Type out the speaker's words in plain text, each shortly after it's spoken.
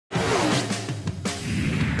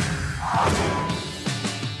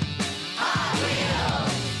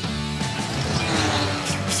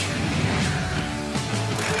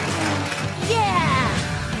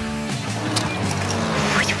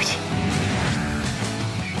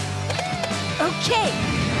Okay.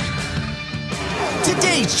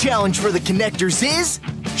 Today's challenge for the connectors is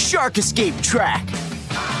Shark Escape Track.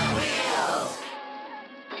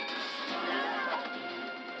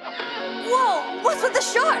 Whoa! What's with the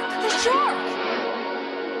shark? The shark!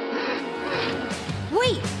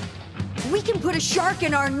 Wait! We can put a shark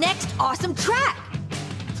in our next awesome track!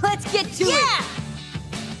 Let's get to it!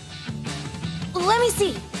 Let me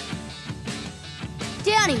see.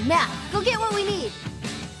 Danny, Matt, go get what we need.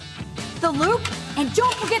 The loop, and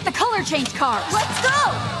don't forget the color change cars. Let's go!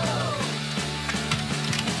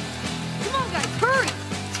 Come on, guys, hurry!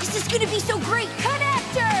 This is gonna be so great!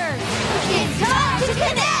 Connectors! It's time to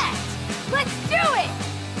connect! Let's do it!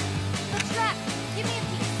 The track, give me a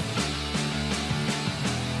piece.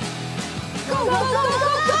 Go, go, go, go, go,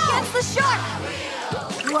 go! Against the shark!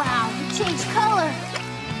 Wow, you changed color.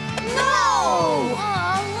 No!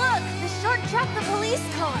 Oh, look, the shark trapped the police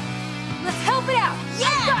car. Let's help it out. Yeah!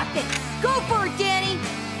 I got this. Go for it, Danny.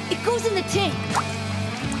 It goes in the tank.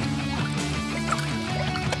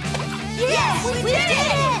 Yes, we did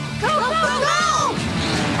it! Go, go, go, go!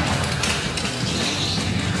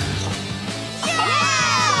 Yeah!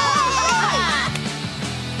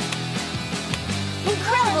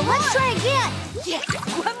 Incredible. Let's try again. Yes,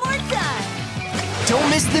 one more time. Don't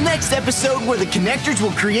miss the next episode where the connectors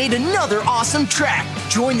will create another awesome track.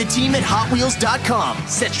 Join the team at HotWheels.com.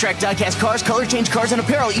 Sets, track, diecast cars, color change cars, and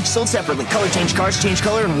apparel each sold separately. Color change cars change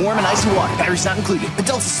color in warm and ice and water. Batteries not included.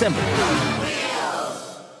 Adults assemble.